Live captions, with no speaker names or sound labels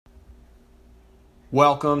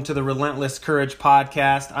Welcome to the Relentless Courage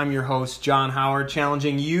Podcast. I'm your host, John Howard,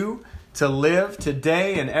 challenging you to live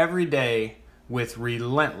today and every day with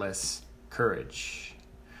relentless courage.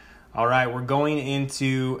 All right, we're going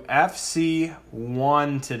into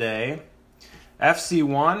FC1 today.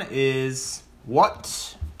 FC1 is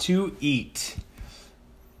what to eat.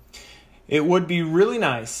 It would be really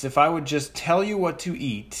nice if I would just tell you what to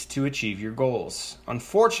eat to achieve your goals.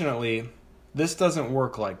 Unfortunately, this doesn't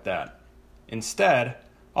work like that. Instead,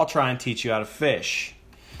 I'll try and teach you how to fish.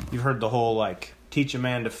 You've heard the whole teach a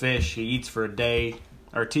man to fish, he eats for a day,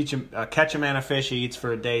 or catch a man a fish, he eats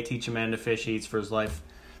for a day, teach a man to fish, he eats for his life.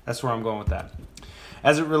 That's where I'm going with that.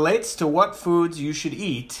 As it relates to what foods you should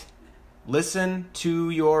eat, listen to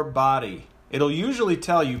your body. It'll usually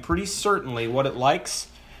tell you pretty certainly what it likes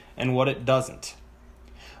and what it doesn't.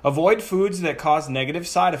 Avoid foods that cause negative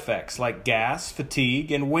side effects like gas,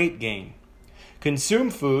 fatigue, and weight gain. Consume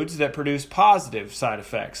foods that produce positive side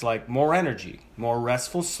effects like more energy, more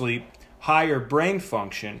restful sleep, higher brain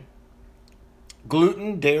function.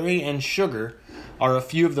 Gluten, dairy, and sugar are a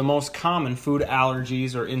few of the most common food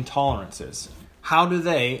allergies or intolerances. How do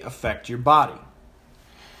they affect your body?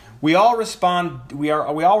 We all respond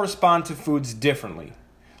to foods differently.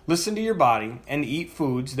 Listen to your body and eat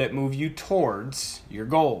foods that move you towards your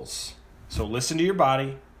goals. So listen to your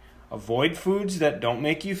body, avoid foods that don't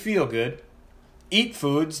make you feel good. Eat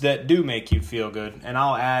foods that do make you feel good, and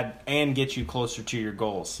I'll add and get you closer to your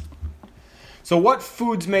goals. So what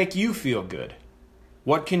foods make you feel good?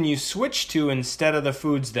 What can you switch to instead of the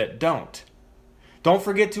foods that don't? Don't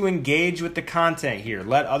forget to engage with the content here.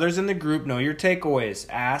 Let others in the group know your takeaways.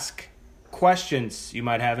 Ask questions you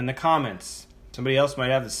might have in the comments. Somebody else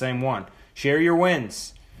might have the same one. Share your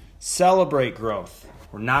wins. Celebrate growth.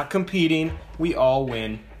 We're not competing. We all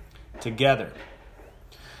win together.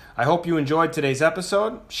 I hope you enjoyed today's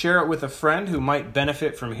episode. Share it with a friend who might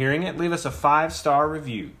benefit from hearing it. Leave us a 5-star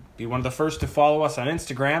review. Be one of the first to follow us on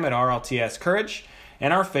Instagram at RLTS Courage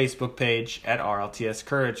and our Facebook page at RLTS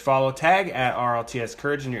Courage. Tag at RLTS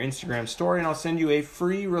Courage in your Instagram story, and I'll send you a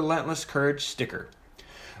free Relentless Courage sticker.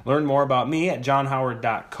 Learn more about me at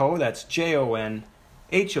johnhoward.co. That's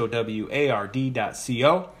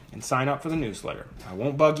JONHOWARD.co, and sign up for the newsletter. I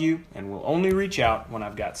won't bug you and will only reach out when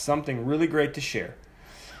I've got something really great to share.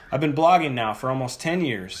 I've been blogging now for almost 10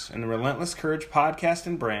 years, and the Relentless Courage podcast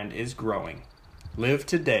and brand is growing. Live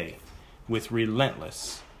today with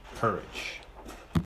relentless courage.